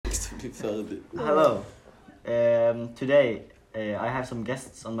Hello. Today I have some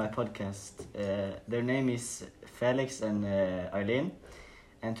guests on my podcast. Their name is Felix and Eileen,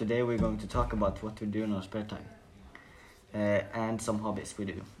 and today we're going to talk about what we do in our spare time and some hobbies we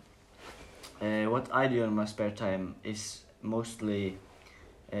do. What I do in my spare time is mostly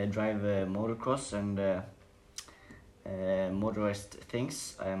drive motocross and motorized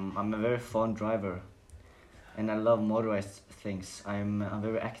things. I'm a very fond driver, and I love motorized things. I'm a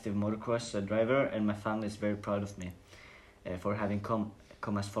very active motocross driver, and my family is very proud of me for having come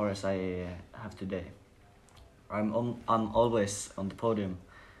as far as I have today. I'm always on the podium,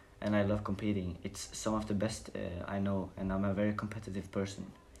 and I love competing. It's some of the best I know, and I'm a very competitive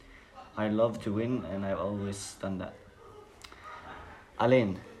person. I love to win, and I've always done that.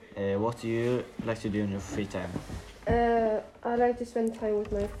 Aline, what do you like to do in your free time? I like to spend time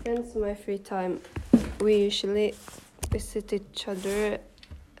with my friends in my free time. We usually visit each other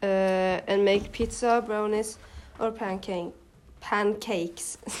and make pizza, brownies, or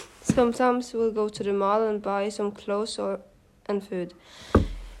pancakes. Sometimes we'll go to the mall and buy some clothes and food.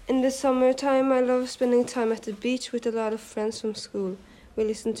 In the summertime, I love spending time at the beach with a lot of friends from school. We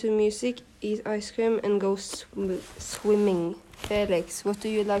listen to music, eat ice cream, and go swimming. Felix, what do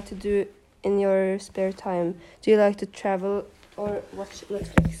you like to do in your spare time? Do you like to travel or watch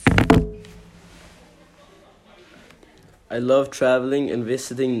Netflix? I love traveling and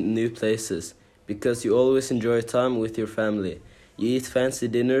visiting new places because you always enjoy time with your family. You eat fancy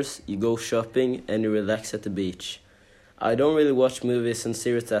dinners, you go shopping, and you relax at the beach. I don't really watch movies and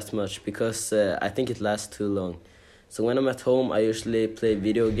series that much because I think it lasts too long. So when I'm at home, I usually play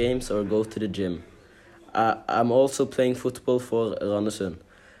video games or go to the gym. I'm also playing football for Randesund.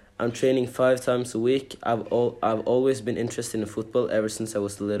 I'm training 5 times a week. I've always been interested in football ever since I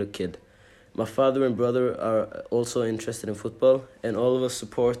was a little kid. My father and brother are also interested in football, and all of us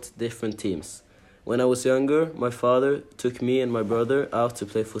support different teams. When I was younger, my father took me and my brother out to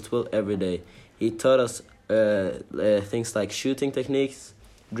play football every day. He taught us things like shooting techniques,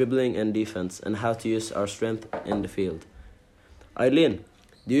 dribbling and defense, and how to use our strength in the field. Eileen,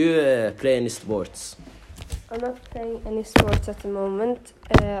 do you play any sports? I'm not playing any sports at the moment.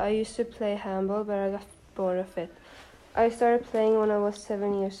 I used to play handball, but I got bored of it. I started playing when I was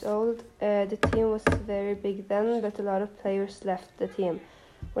 7 years old. The team was very big then, but a lot of players left the team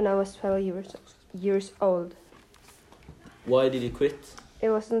when I was 12 years old. Why did you quit? It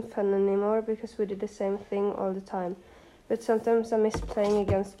wasn't fun anymore because we did the same thing all the time. But sometimes I miss playing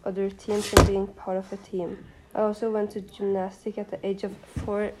against other teams and being part of a team. I also went to gymnastics at the age of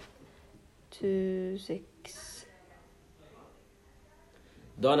 4 to 6.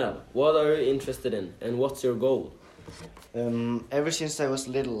 Daniel, what are you interested in and what's your goal? Ever since I was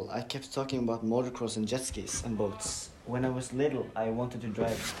little, I kept talking about motocross and jet skis and boats. When I was little, I wanted to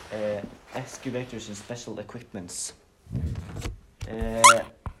drive excavators and special equipments.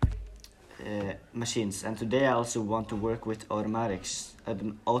 Machines, and today I also want to work with automatics,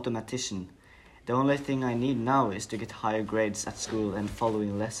 an automatician. The only thing I need now is to get higher grades at school and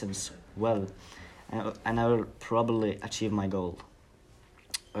following lessons well, and I will probably achieve my goal.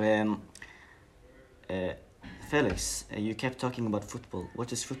 Felix, you kept talking about football.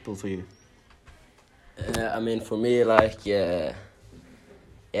 What is football for you?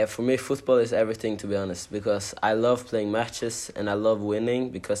 For me, football is everything, to be honest, because I love playing matches and I love winning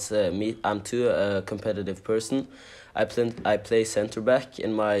because I'm too a competitive person. I play center back,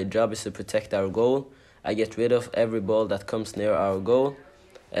 and my job is to protect our goal. I get rid of every ball that comes near our goal,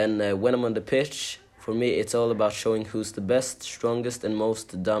 and when I'm on the pitch, for me, it's all about showing who's the best, strongest, and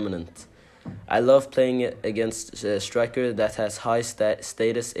most dominant. I love playing against a striker that has high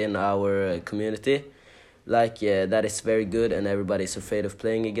status in our community. That is very good and everybody's afraid of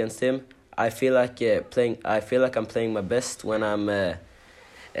playing against him. I feel like I'm playing my best when I'm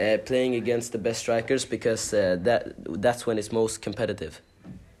playing against the best strikers because that's when it's most competitive.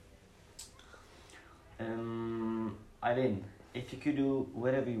 Eileen, if you could do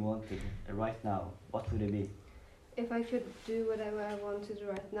whatever you wanted right now, what would it be? If I could do whatever I wanted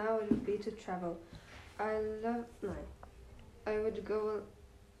right now, it would be to travel. I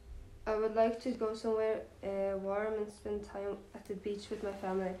would like to go somewhere warm and spend time at the beach with my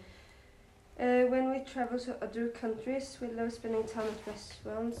family. When we travel to other countries, we love spending time at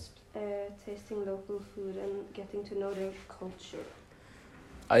restaurants, tasting local food and getting to know their culture.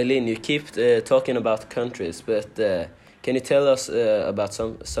 Eileen, you keep talking about countries, but can you tell us about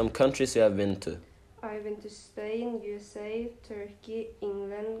some countries you have been to? I've been to Spain, USA, Turkey,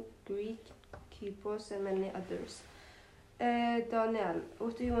 England, Greece, Cyprus and many others. Daniel,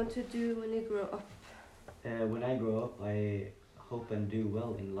 what do you want to do when you grow up? When I grow up, I hope and do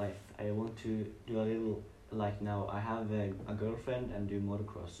well in life. I want to do a little like now. I have a girlfriend and do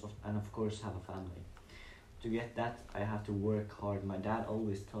motocross and of course have a family. To get that, I have to work hard. My dad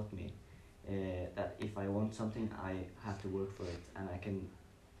always taught me that if I want something, I have to work for it, and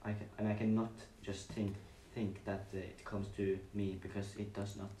I cannot just think that it comes to me, because it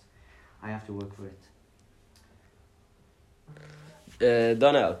does not. I have to work for it.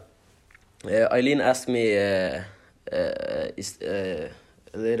 Daniel, Eileen asked me a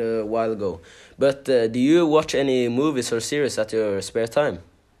little while ago, but do you watch any movies or series at your spare time?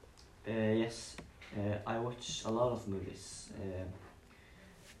 Yes, I watch a lot of movies.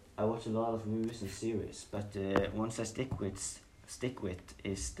 I watch a lot of movies and series, but ones I stick with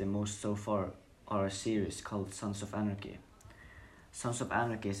is the most so far are a series called Sons of Anarchy. Sons of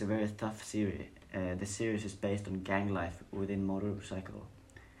Anarchy is a very tough series. The series is based on gang life within motorcycle.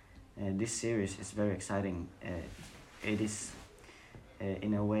 This series is very exciting. It is,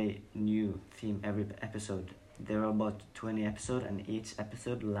 in a way, new theme every episode. There are about 20 episodes, and each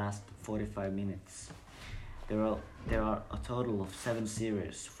episode lasts 45 minutes. There are a total of 7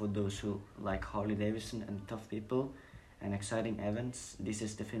 series for those who like Harley Davidson and tough people and exciting events. This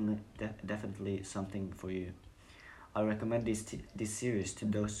is definitely something for you. I recommend this series to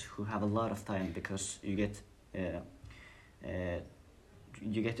those who have a lot of time, because you get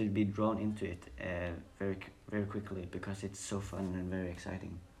to be drawn into it very quickly, because it's so fun and very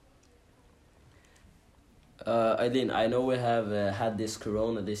exciting. Eileen, I know we have had this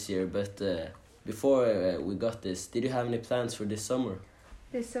corona this year, but before we got this, did you have any plans for this summer?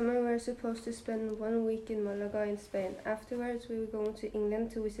 This summer we were supposed to spend 1 week in Malaga in Spain. Afterwards we were going to England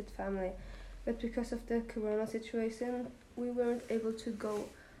to visit family, but because of the corona situation we weren't able to go.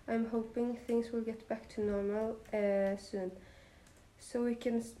 I'm hoping things will get back to normal soon, so we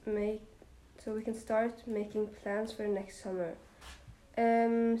can start making plans for next summer.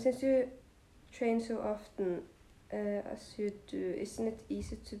 Since you train so often as you do, isn't it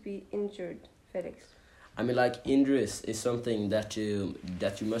easy to be injured, Felix? I mean, like, injuries is something that you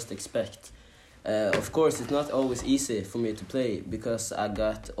must expect. Of course, it's not always easy for me to play, because I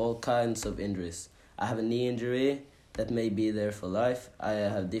got all kinds of injuries. I have a knee injury that may be there for life. I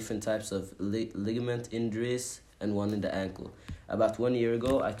have different types of ligament injuries, and one in the ankle. About 1 year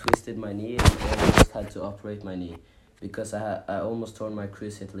ago, I twisted my knee and almost had to operate my knee, because I almost tore my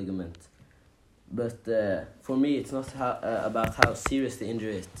cruciate ligament. But for me, it's not about how serious the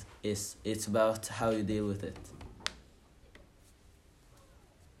injury is. It's about how you deal with it.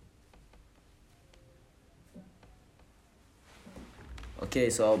 Okay,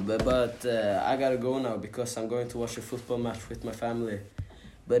 so but I gotta go now, because I'm going to watch a football match with my family.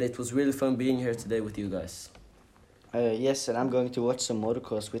 But it was really fun being here today with you guys. Yes, and I'm going to watch some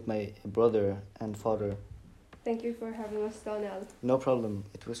motocross with my brother and father. Thank you for having us, Daniel. No problem.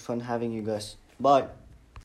 It was fun having you guys. Bye.